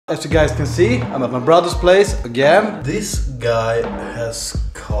As you guys can see, I'm at my brother's place again. This guy has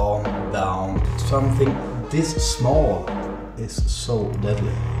calmed down. Something this small is so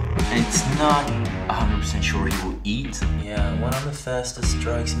deadly. It's not 100% sure he will eat. Yeah, one of the fastest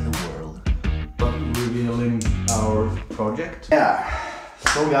strikes in the world. But revealing our project. Yeah,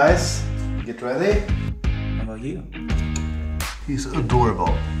 so guys, get ready. How about you? He's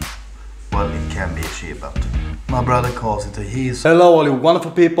adorable. Well, it can be achieved, but my brother calls it a he's. Hello all you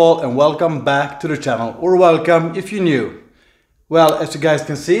wonderful people and welcome back to the channel, or welcome if you're new. Well, as you guys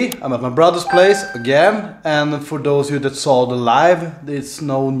can see, I'm at my brother's place again, and for those of you that saw the live, it's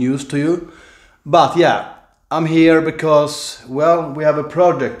no news to you. But yeah, I'm here because, well, we have a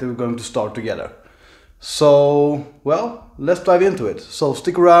project that we're going to start together. So, well, let's dive into it. So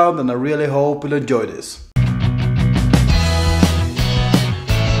stick around and I really hope you'll enjoy this.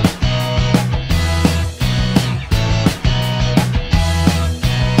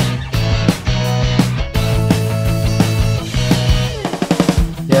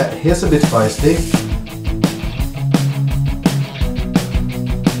 Here's a bit feisty.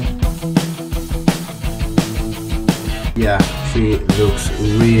 Yeah, she looks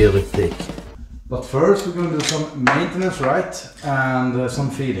really thick. But first we're going to do some maintenance, right? And some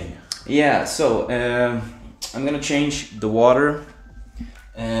feeding. Yeah, so I'm gonna change the water.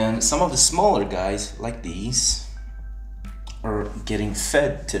 And some of the smaller guys, like these, are getting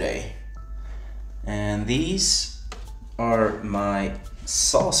fed today. And these are my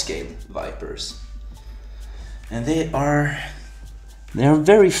saw-scale vipers, and they are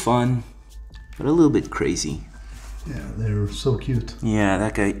very fun, but a little bit crazy. Yeah, they're so cute. Yeah,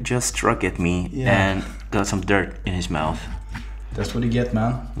 that guy just struck at me and got some dirt in his mouth. That's what you get,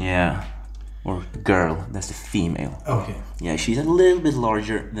 man. Yeah, or girl, that's the female. Okay. Yeah, she's a little bit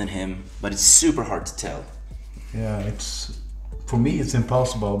larger than him, but it's super hard to tell. Yeah, it's, for me it's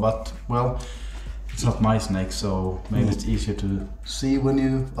impossible, but well, it's not my snake, so maybe it's easier to see when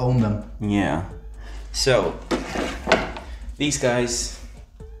you own them. Yeah. So, these guys,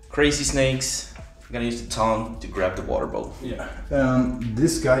 crazy snakes, I'm gonna use the tongue to grab the water bowl. Yeah.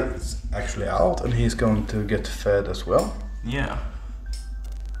 This guy is actually out and he's going to get fed as well. Yeah.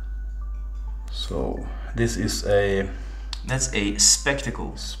 So, this is a... That's a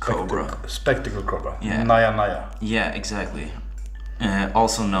spectacle cobra. Spectacle cobra. Yeah. Naya. Yeah, exactly.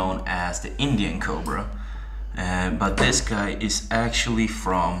 Also known as the Indian cobra. But this guy is actually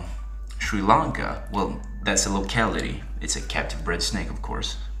from Sri Lanka. Well, that's a locality. It's a captive bred snake, of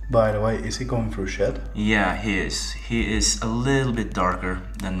course. By the way, is he going through shed? Yeah, he is. He is a little bit darker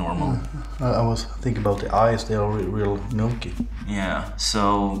than normal. I was thinking about the eyes, they are real milky. Yeah,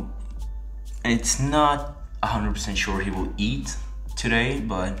 so it's not 100% sure he will eat today,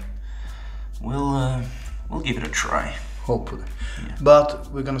 but we'll give it a try. Hopefully. Yeah.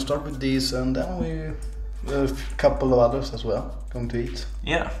 But we're gonna start with these and then we have a couple of others as well going to eat.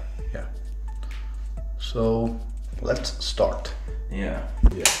 Yeah. Yeah. So let's start. Yeah.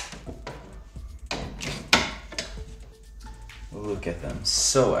 Yeah. Look at them,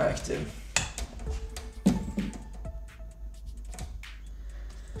 so active.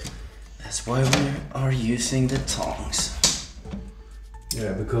 That's why we are using the tongs.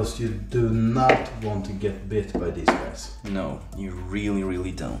 Yeah, because you do not want to get bit by these guys. No, you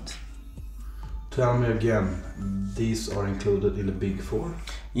really don't. Tell me again, these are included in the big four?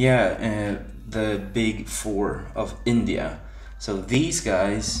 Yeah, the big four of India. So these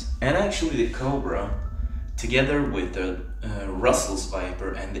guys, and actually the cobra, together with the Russell's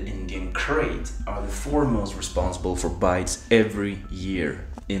viper and the Indian crate, are the four most responsible for bites every year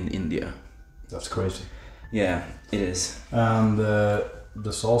in India. That's crazy. Yeah, it is. And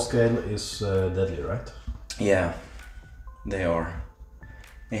the saw scale is deadly, right? Yeah, they are.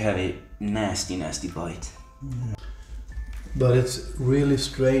 They have a nasty bite. Yeah. But it's really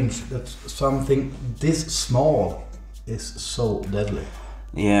strange that something this small is so deadly.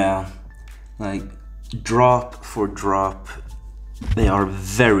 Yeah, like drop for drop, they are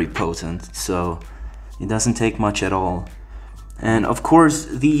very potent, so it doesn't take much at all. And of course,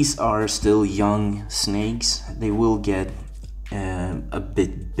 these are still young snakes. They will get a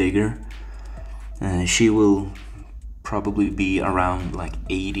bit bigger. She will probably be around like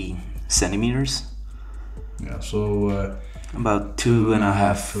 80 centimeters. Yeah, so about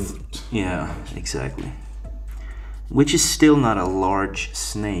 2.5 foot. Yeah, exactly. Which is still not a large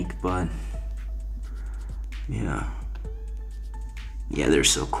snake, but yeah, they're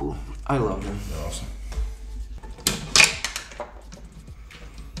so cool. I love them. They're awesome.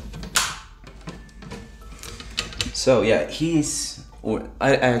 So yeah, he's, or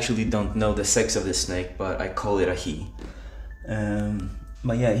I actually don't know the sex of this snake, but I call it a he.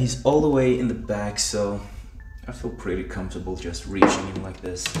 But yeah, he's all the way in the back, so I feel pretty comfortable just reaching him like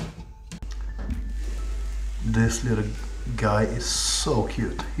this. This little guy is so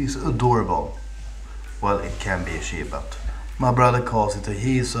cute. He's adorable. Well, it can be a she, but my brother calls it a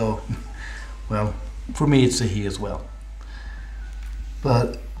he, so well, for me it's a he as well.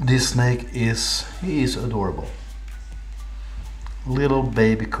 But this snake is adorable. Little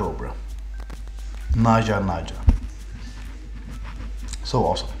baby cobra. Naja. So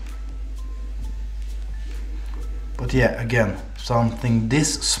awesome. But yeah, again, something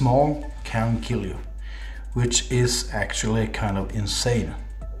this small can kill you, which is actually kind of insane.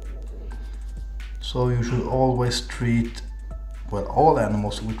 So you should always treat, well, all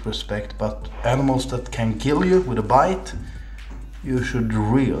animals with respect, but animals that can kill you with a bite, you should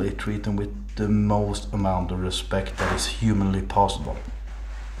really treat them with the most amount of respect that is humanly possible.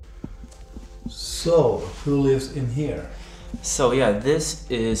 So, who lives in here? So yeah, this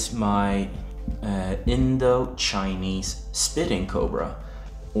is my Indo-Chinese spitting cobra,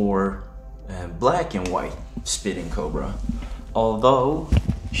 or black and white spitting cobra. Although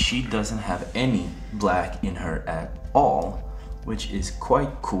she doesn't have any black in her at all, which is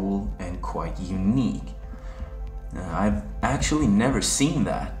quite cool and quite unique. I've actually never seen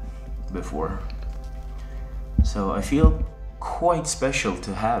that before, so I feel quite special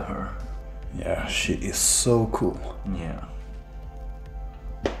to have her. Yeah, she is so cool. Yeah.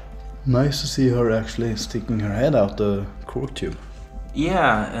 Nice to see her actually sticking her head out the cork tube.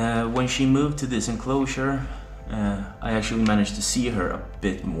 Yeah, when she moved to this enclosure, I actually managed to see her a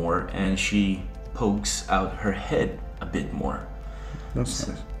bit more, and she pokes out her head a bit more. That's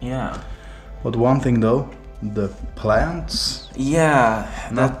nice. Yeah. But one thing though, the plants, Yeah.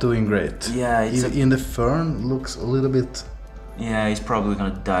 not doing great. Yeah, it's in the fern looks a little bit. Yeah, he's probably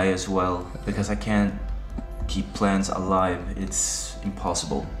gonna die as well, because I can't keep plants alive. It's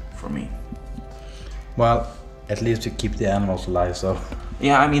impossible for me. Well, at least you keep the animals alive, so.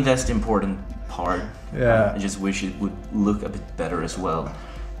 Yeah, I mean, that's the important part. Yeah. I just wish it would look a bit better as well.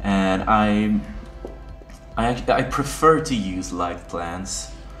 And I prefer to use live plants,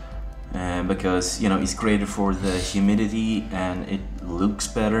 because, you know, it's greater for the humidity and it looks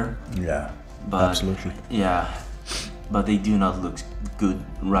better. Yeah, But, absolutely. Yeah, but they do not look good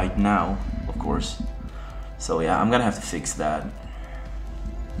right now, of course. So yeah, I'm gonna have to fix that.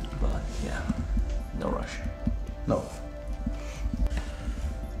 But yeah, no rush. No.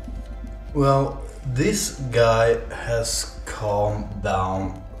 Well, this guy has calmed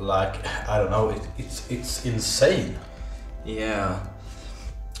down like, I don't know, it's insane. Yeah.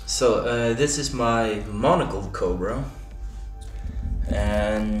 So this is my monocled cobra,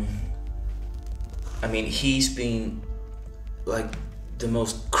 and I mean, he's been like the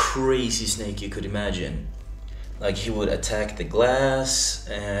most crazy snake you could imagine. Like, he would attack the glass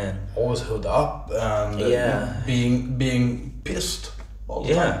and Always hood up and Yeah. being pissed all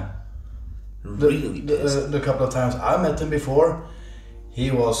the time. Really pissed. The couple of times I met him before, he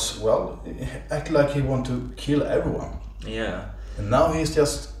was, well, acted like he wanted to kill everyone. Yeah. And now he's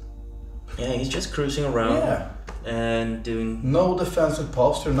just, Yeah, he's just cruising around yeah, and doing. no defensive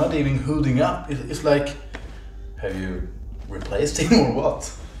posture, not even hooding up. It's like, have you replaced him or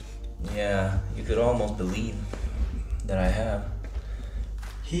what? Yeah, you could almost believe that I have.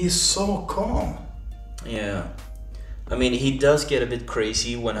 He's so calm. Yeah. I mean, he does get a bit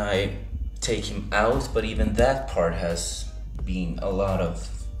crazy when I take him out, but even that part has been a lot of,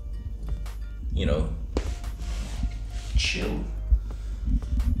 you know, chill.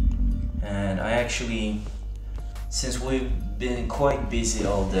 And I actually, since we've been quite busy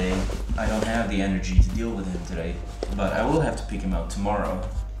all day, I don't have the energy to deal with him today, but I will have to pick him out tomorrow.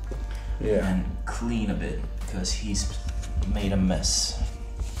 Yeah. And clean a bit, because he's made a mess.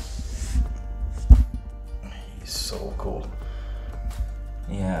 He's so cool.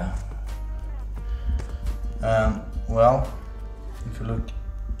 Yeah. And well, if you look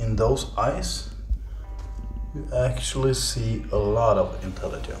in those eyes, you actually see a lot of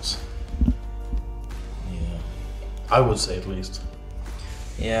intelligence. Yeah. I would say, at least.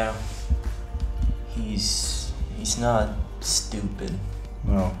 Yeah. He's not stupid.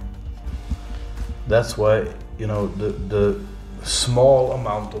 No. That's why, you know, the small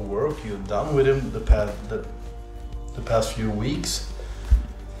amount of work you've done with him the past few weeks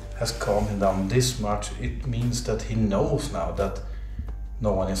has calmed him down this much. It means that he knows now that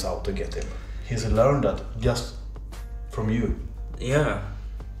no one is out to get him. He's learned that just from you. Yeah.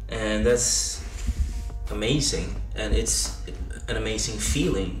 And that's amazing. And it's an amazing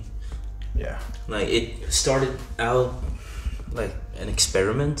feeling. Yeah. Like, it started out like an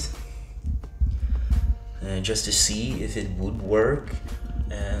experiment, just to see if it would work.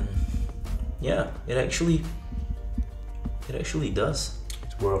 and yeah, it actually does.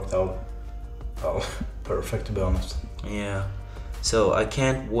 It worked out perfect, to be honest. Yeah, so I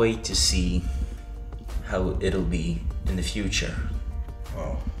can't wait to see how it'll be in the future.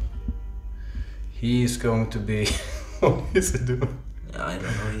 Oh, he's going to be. What is he doing? I don't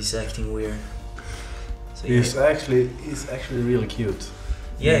know, he's acting weird. So He's actually really cute.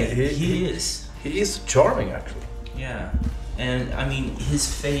 Yeah, he is. He is charming, actually. Yeah, and I mean, his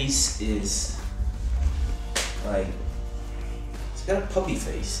face is like, he's got a puppy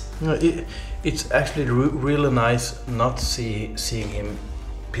face. No, it's actually really nice not seeing him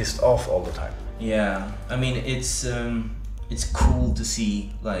pissed off all the time. Yeah, I mean, it's cool to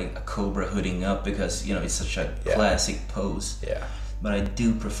see like a cobra hooding up because, you know, it's such a classic pose. Yeah. But I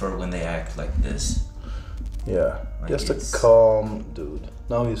do prefer when they act like this. Yeah, like just a calm dude.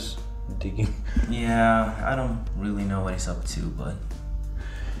 Now he's digging. Yeah, I don't really know what he's up to, but...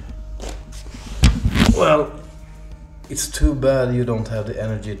 Well, it's too bad you don't have the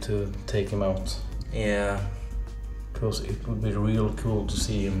energy to take him out. Yeah. Because it would be real cool to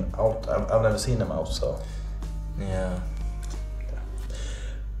see him out. I've never seen him out, so... Yeah.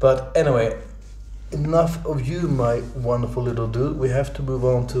 But anyway, enough of you, my wonderful little dude. We have to move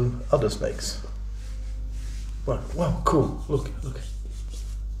on to other snakes. Wow, cool. Look.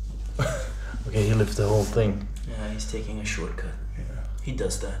 Okay, he lifts the whole thing. Yeah, he's taking a shortcut. Yeah. He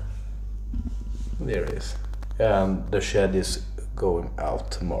does that. There he is. And the shed is going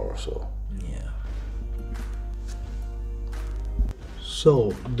out tomorrow, so... Yeah.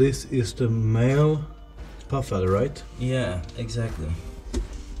 So, this is the male puff adder, right? Yeah, exactly.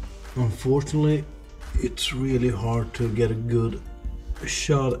 Unfortunately, it's really hard to get a good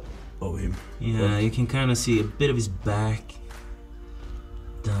shot of him. Yeah, you can kind of see a bit of his back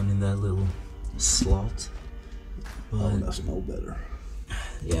down in that little slot. Oh, that's no better.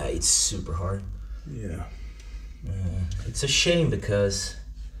 Yeah, it's super hard. Yeah. It's a shame because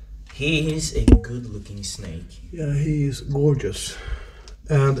he is a good-looking snake. Yeah, he is gorgeous.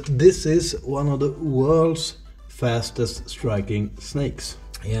 And this is one of the world's fastest striking snakes.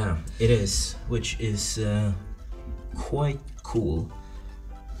 Yeah, it is, which is quite cool.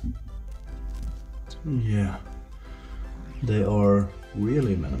 Yeah, they are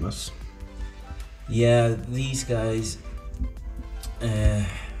really venomous. Yeah, these guys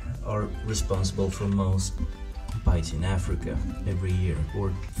are responsible for most bites in Africa every year,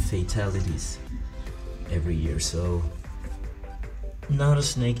 or fatalities every year, so not a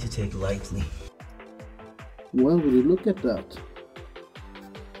snake to take lightly. Well, would you look at that?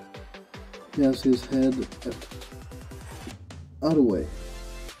 He has his head at other way.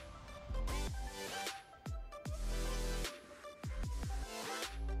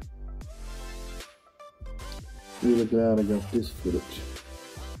 Really glad I got this footage.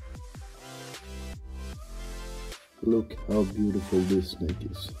 Look how beautiful this snake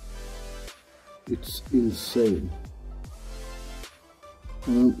is. It's insane.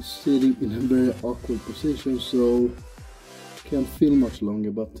 And I'm sitting in a very awkward position, so can't film much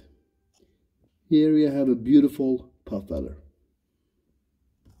longer, but here we have a beautiful puff adder.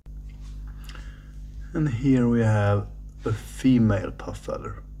 And here we have a female puff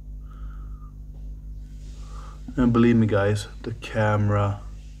adder. And believe me guys, the camera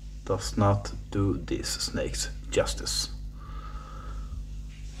does not do these snakes justice.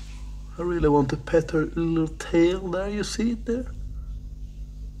 I really want to pet her little tail there, you see it there?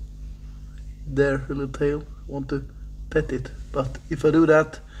 There, her little tail, I want to pet it, but if I do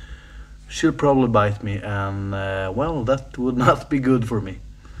that, she'll probably bite me, and well, that would not be good for me.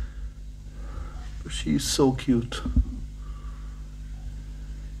 But she's so cute.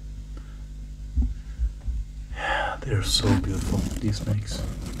 They're so beautiful, these snakes.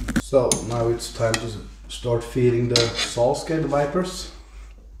 So now it's time to start feeding the saw-scaled vipers.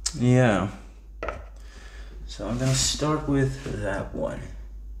 Yeah. So I'm gonna start with that one.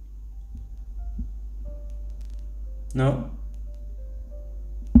 No?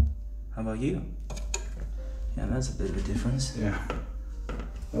 How about you? Yeah, that's a bit of a difference. Yeah,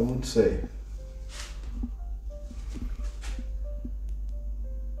 I would say.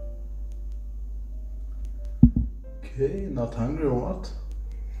 Okay, not hungry or what?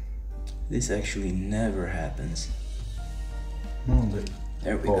 This actually never happens. No,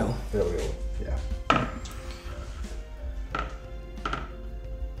 There we go. There we go, yeah.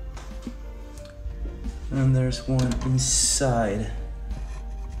 And there's one inside.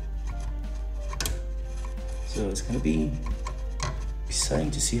 So it's gonna be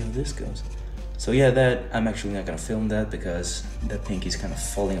exciting to see how this goes. So yeah, that I'm actually not gonna film that because that pinky's kind of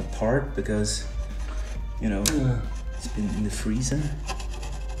falling apart because, you know, it's been in the freezer.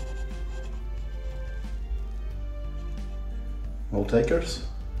 No takers?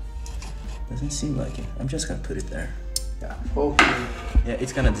 Doesn't seem like it. I'm just gonna put it there. Yeah. Okay. Yeah,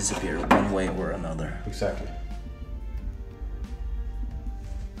 it's gonna disappear one way or another. Exactly.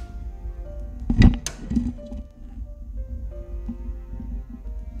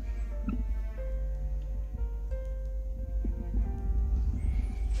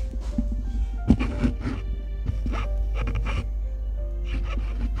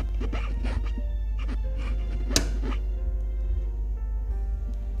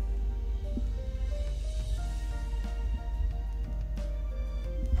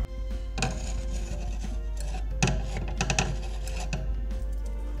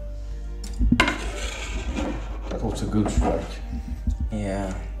 That was a good strike.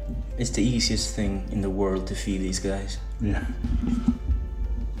 Yeah, it's the easiest thing in the world to feed these guys. Yeah.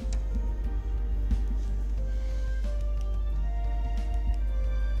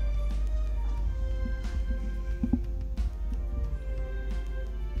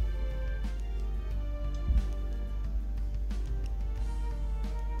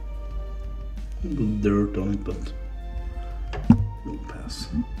 A little dirt on it, but it'll pass.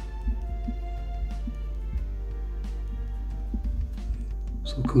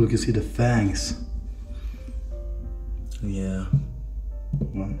 So cool, you can see the fangs. Yeah.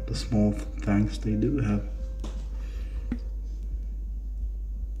 Well, the small fangs they do have.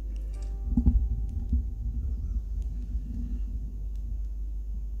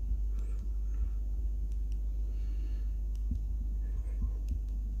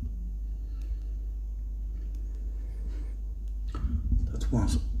 That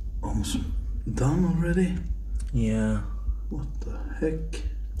one's almost done already. Yeah. What the heck?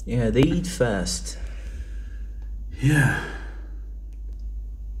 Yeah, they eat fast. Yeah.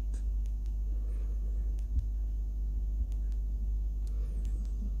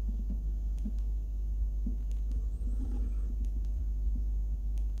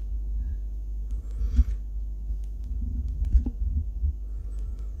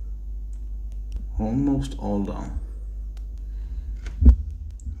 Almost all done.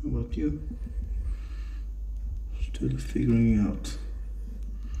 How about you? Still figuring out.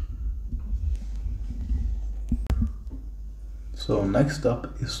 So next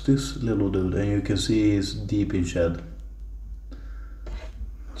up is this little dude, and you can see he's deep in shed.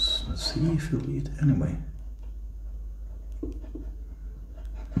 Let's see if he'll eat anyway.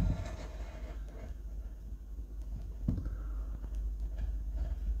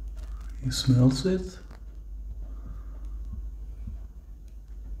 He smells it.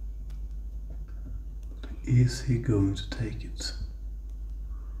 Is he going to take it?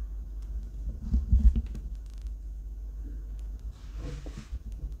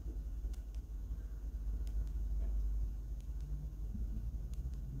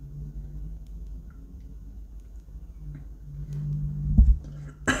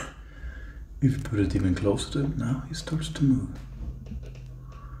 If you put it even closer to him, now he starts to move.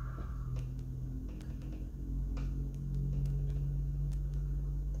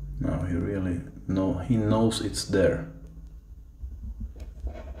 Now he knows it's there.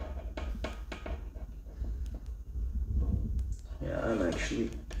 Yeah, I'm actually...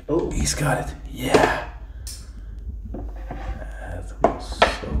 Oh, He's got it. Yeah. That was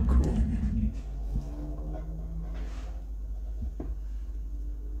so cool.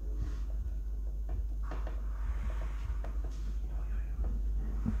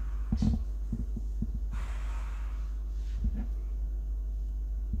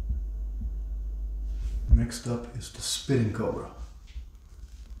 Next up is the spitting cobra.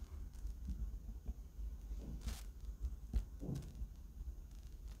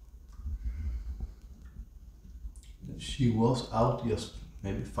 She was out just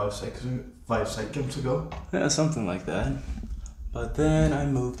maybe 5 seconds ago. yeah, something like that. But then I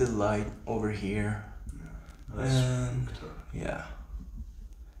moved the light over here. And yeah,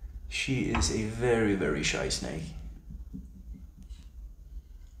 she is a very, very shy snake.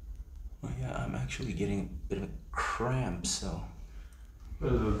 Well, yeah, I'm actually getting a bit of a cramp, so... A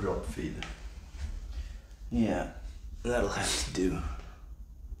little drop feed. Yeah, that'll have to do.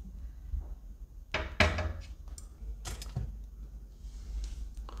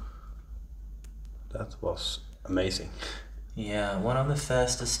 That was amazing. Yeah, one of the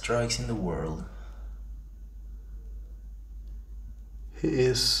fastest strikes in the world. He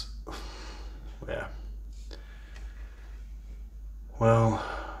is... yeah. Well,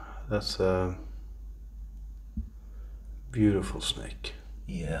 that's a beautiful snake.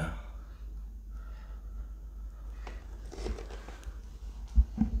 Yeah.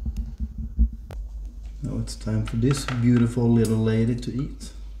 Now it's time for this beautiful little lady to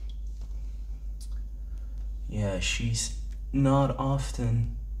eat. Yeah, she's not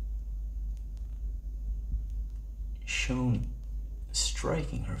often shown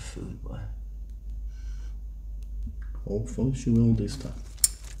striking her food, but hopefully she will this time.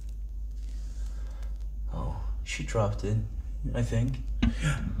 oh, she dropped it, I think.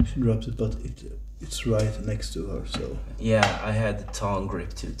 She drops it, but it's right next to her, so Yeah, I had the tongue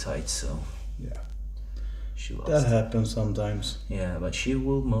grip too tight, so yeah, she lost that it. happens sometimes. Yeah, but she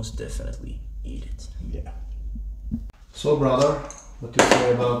will most definitely eat it. Yeah. So brother, what do you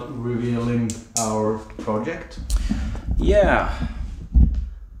say about revealing our project? Yeah,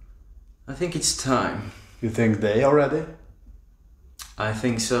 I think it's time. You think they are ready? I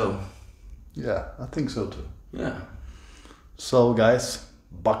think so. Yeah, I think so too. Yeah. So guys,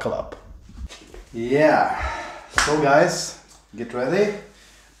 buckle up. Yeah, so guys, get ready.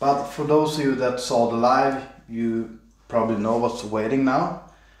 But for those of you that saw the live, you probably know what's waiting now.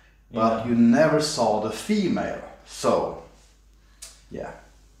 But Yeah. you never saw the female. So, yeah,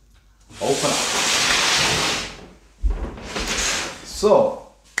 open up. So,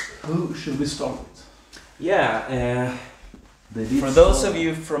 who should we start with? Yeah, They did for those start- of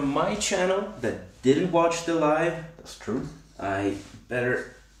you from my channel that didn't watch the live, That's true. I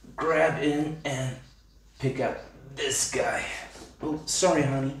better grab in and pick up this guy. Oh, sorry,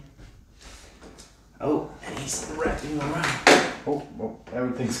 honey. Oh, and he's wrapping around. Oh,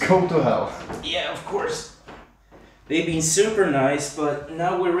 everything's going to hell. Yeah, of course. They've been super nice, but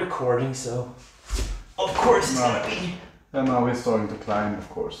now we're recording, so of course it's gonna be. And now we're starting to climb, of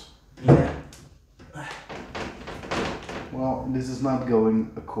course. Yeah. Well, this is not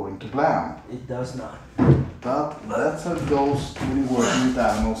going according to plan. It does not. But that's how it goes when you're working with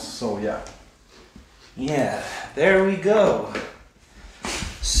animals, so yeah. Yeah, there we go.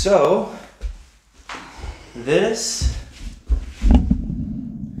 So, this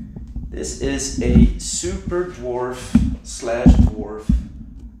is a super dwarf / dwarf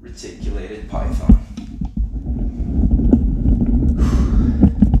reticulated python.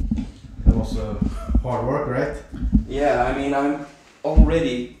 That was hard work, right? Yeah, I mean, I'm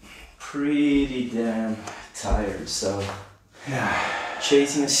already pretty damn tired, so Yeah.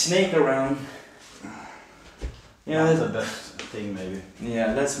 chasing a snake around. Yeah, That's the best thing, maybe.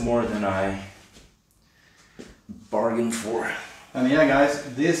 yeah, that's more than I bargained for. And yeah, guys,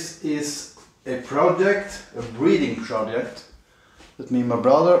 this is a project, a breeding project, that me and my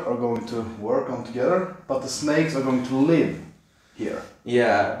brother are going to work on together, but the snakes are going to live here.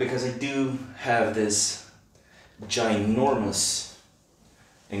 Yeah, because I do have this ginormous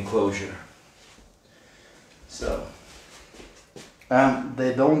enclosure. So, And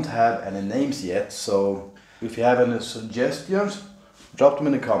they don't have any names yet, so if you have any suggestions, drop them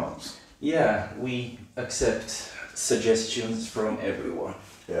in the comments. yeah, we accept suggestions from everyone.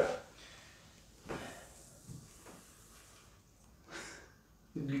 Yeah.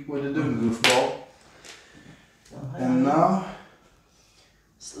 What are you doing, goofball? And now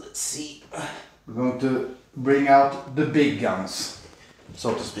So let's see. we're going to bring out the big guns,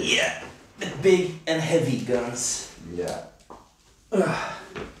 so to speak. Yeah, the big and heavy guns. Yeah.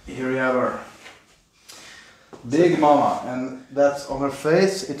 Here we have her. Big mama, and that's on her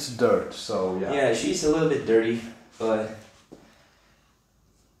face, it's dirt, so yeah. Yeah, she's a little bit dirty, but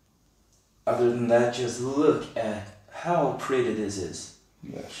other than that, just look at how pretty this is.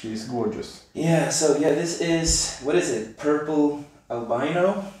 Yeah, she's gorgeous. Yeah, so yeah, this is, what is it? Purple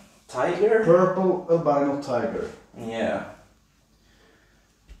albino tiger? Purple albino tiger. Yeah.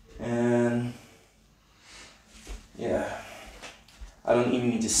 And yeah, I don't even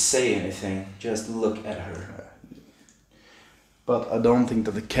need to say anything, just look at her. But I don't think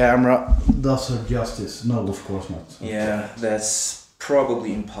that the camera does her justice. No, of course not. Yeah, that's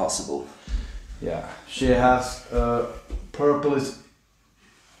probably impossible. Yeah, she has purplish,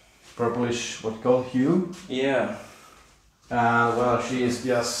 what you call hue. Yeah. Well, she is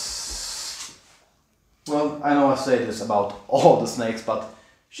just. Well, I know I say this about all the snakes, but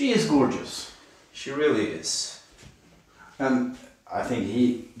she is gorgeous. She really is. And I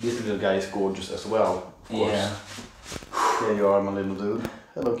think this little guy is gorgeous as well, of course. Yeah. Here you are, my little dude.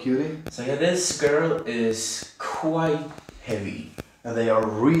 Hello, cutie. So yeah, this girl is quite heavy. And they are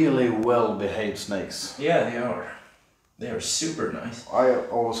really well-behaved snakes. Yeah, they are. They are super nice. I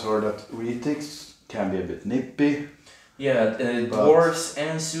always heard that retics can be a bit nippy. Yeah, dwarfs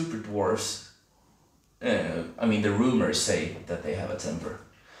and super dwarfs. I mean, the rumors say that they have a temper.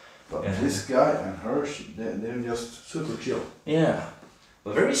 But Yeah. this guy and her, they're just super chill. Yeah,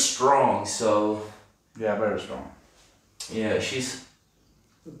 but very strong. So Yeah, very strong. yeah, she's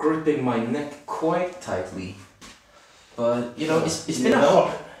gripping my neck quite tightly. But you know, it's been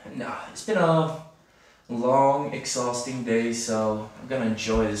Yeah. it's been a long, exhausting day, so I'm gonna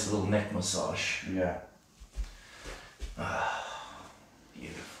enjoy this little neck massage. Yeah.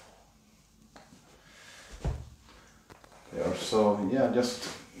 Beautiful. They are so, yeah, just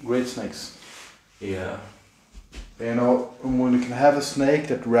great snakes. Yeah. You know, when you can have a snake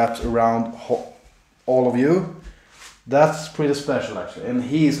that wraps around all of you, that's pretty special actually. And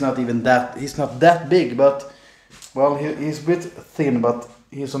he's not that big, but, well, he's a bit thin, but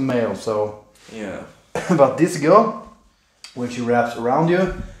he's a male, so. Yeah. But this girl, when she wraps around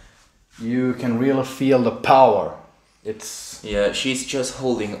you, you can really feel the power. It's... Yeah, she's just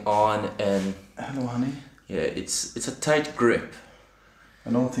holding on and... Hello, honey. Yeah, it's a tight grip. I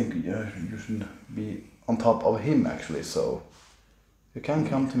don't think you should be on top of him actually, so... You can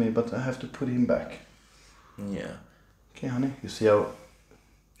come to me, but I have to put him back. Yeah. Okay, honey, you see how...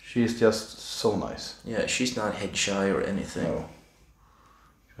 She's just so nice. Yeah, she's not head shy or anything. No.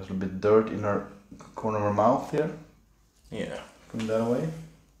 She has a little bit dirt in her corner of her mouth here. Yeah. Put that away.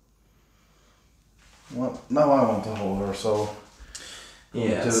 Well, now I want to hold her, so...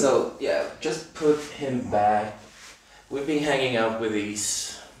 Yeah, so, yeah, just put him back. We've been hanging out with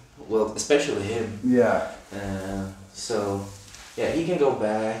these, well, especially him. Yeah. So, yeah, he can go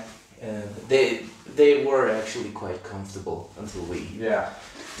back. And they were actually quite comfortable until we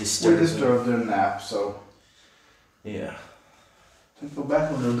disturbed their nap, so... Yeah. Go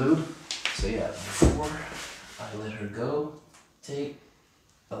back, little dude. So yeah, before I let her go, take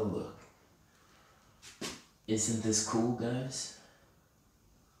a look. Isn't this cool, guys?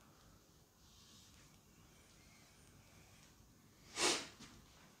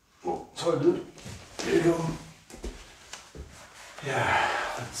 Oh, sorry, dude. Here you go. Yeah,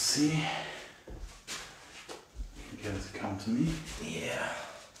 let's see. You guys come to me. Yeah.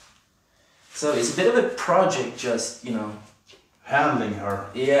 So it's a bit of a project, just, you know, handling her.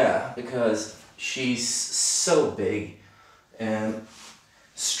 Yeah, because she's so big and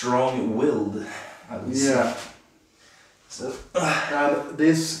strong-willed, I would say. Yeah. So, and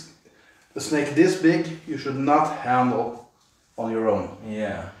a snake this big, you should not handle on your own.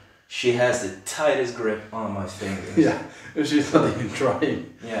 Yeah. She has the tightest grip on my fingers. Yeah, and she's not even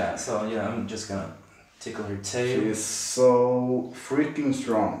trying. Yeah, so yeah, I'm just gonna tickle her tail. She is so freaking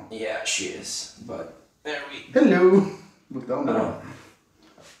strong. Yeah, she is. But there we go. Hello! Look down there. Oh.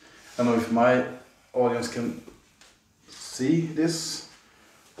 I don't know if my audience can see this.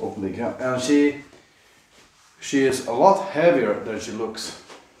 Hopefully can. And she is a lot heavier than she looks.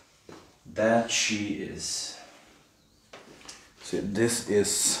 That she is. See, this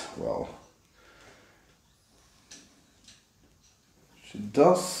is, well, she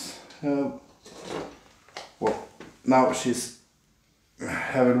does have, well, now she's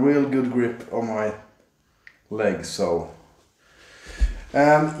have a real good grip on my legs, so.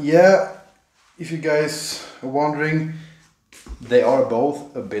 Yeah, if you guys are wondering, they are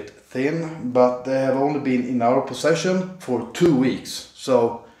both a bit thin, but they have only been in our possession for 2 weeks,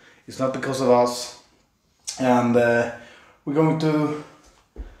 so it's not because of us. And we're going to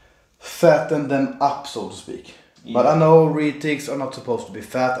fatten them up, so to speak. Yeah. But I know retics are not supposed to be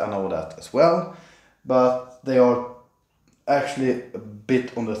fat, I know that as well, but they are actually a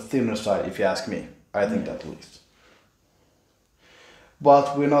bit on the thinner side, if you ask me. I think that at least.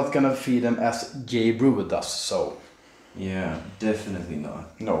 But we're not gonna feed them as Jay Brewer does, so. Yeah, definitely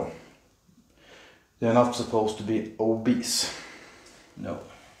not. No. They're not supposed to be obese. No.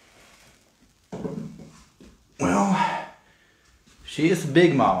 Well, she is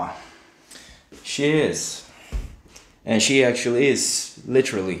big mama. She is. And she actually is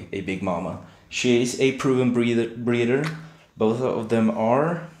literally a big mama. She is a proven breeder. Both of them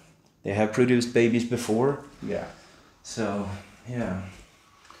are. They have produced babies before. Yeah. So, yeah.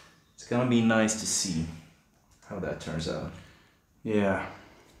 It's gonna be nice to see how that turns out. Yeah.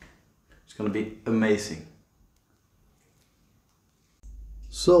 It's gonna be amazing.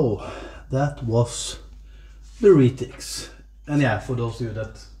 So, that was the retics. And yeah, for those of you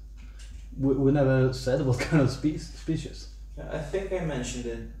that we never said what kind of species. I think I mentioned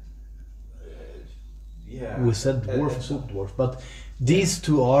it. Yeah. We said dwarf and super dwarf, but these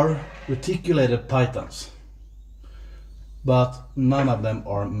two are reticulated pythons. But none of them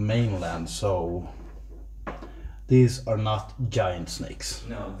are mainland, so these are not giant snakes.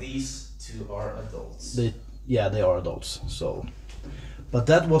 No, these two are adults. They are adults. So, but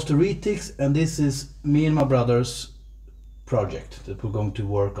that was the retics, and this is me and my brother's project that we're going to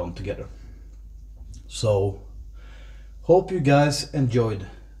work on together. So, hope you guys enjoyed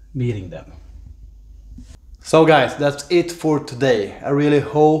meeting them. So guys, that's it for today. I really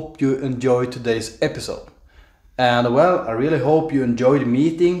hope you enjoyed today's episode. And well, I really hope you enjoyed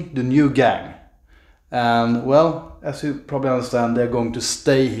meeting the new gang. And well, as you probably understand, they're going to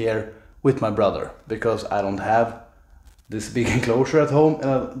stay here with my brother because I don't have this big enclosure at home and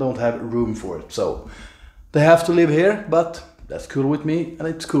I don't have room for it. So they have to live here, but that's cool with me and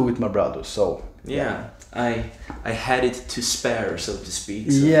it's cool with my brother. So yeah, I had it to spare, so to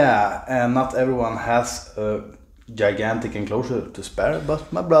speak. So. Yeah, and not everyone has a gigantic enclosure to spare,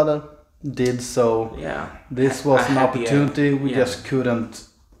 but my brother did, so yeah, this was an opportunity we yeah. just couldn't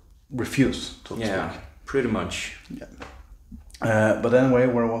refuse, so to yeah, speak. Pretty much. Yeah. But anyway,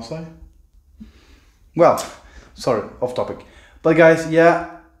 where was I? Well, sorry, off topic. But guys,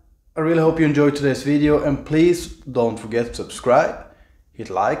 yeah, I really hope you enjoyed today's video, and please don't forget to subscribe, hit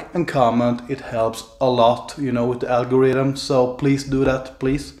like and comment. It helps a lot, you know, with the algorithm, so please do that,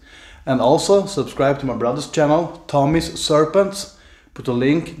 please. And also subscribe to my brother's channel, Tommy's Serpents. Put a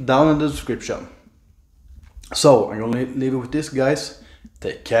link down in the description. So I'm gonna leave it with this, guys.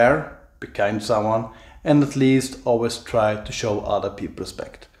 Take care, be kind to someone, and at least always try to show other people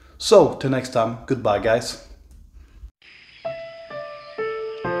respect. So till next time, goodbye guys.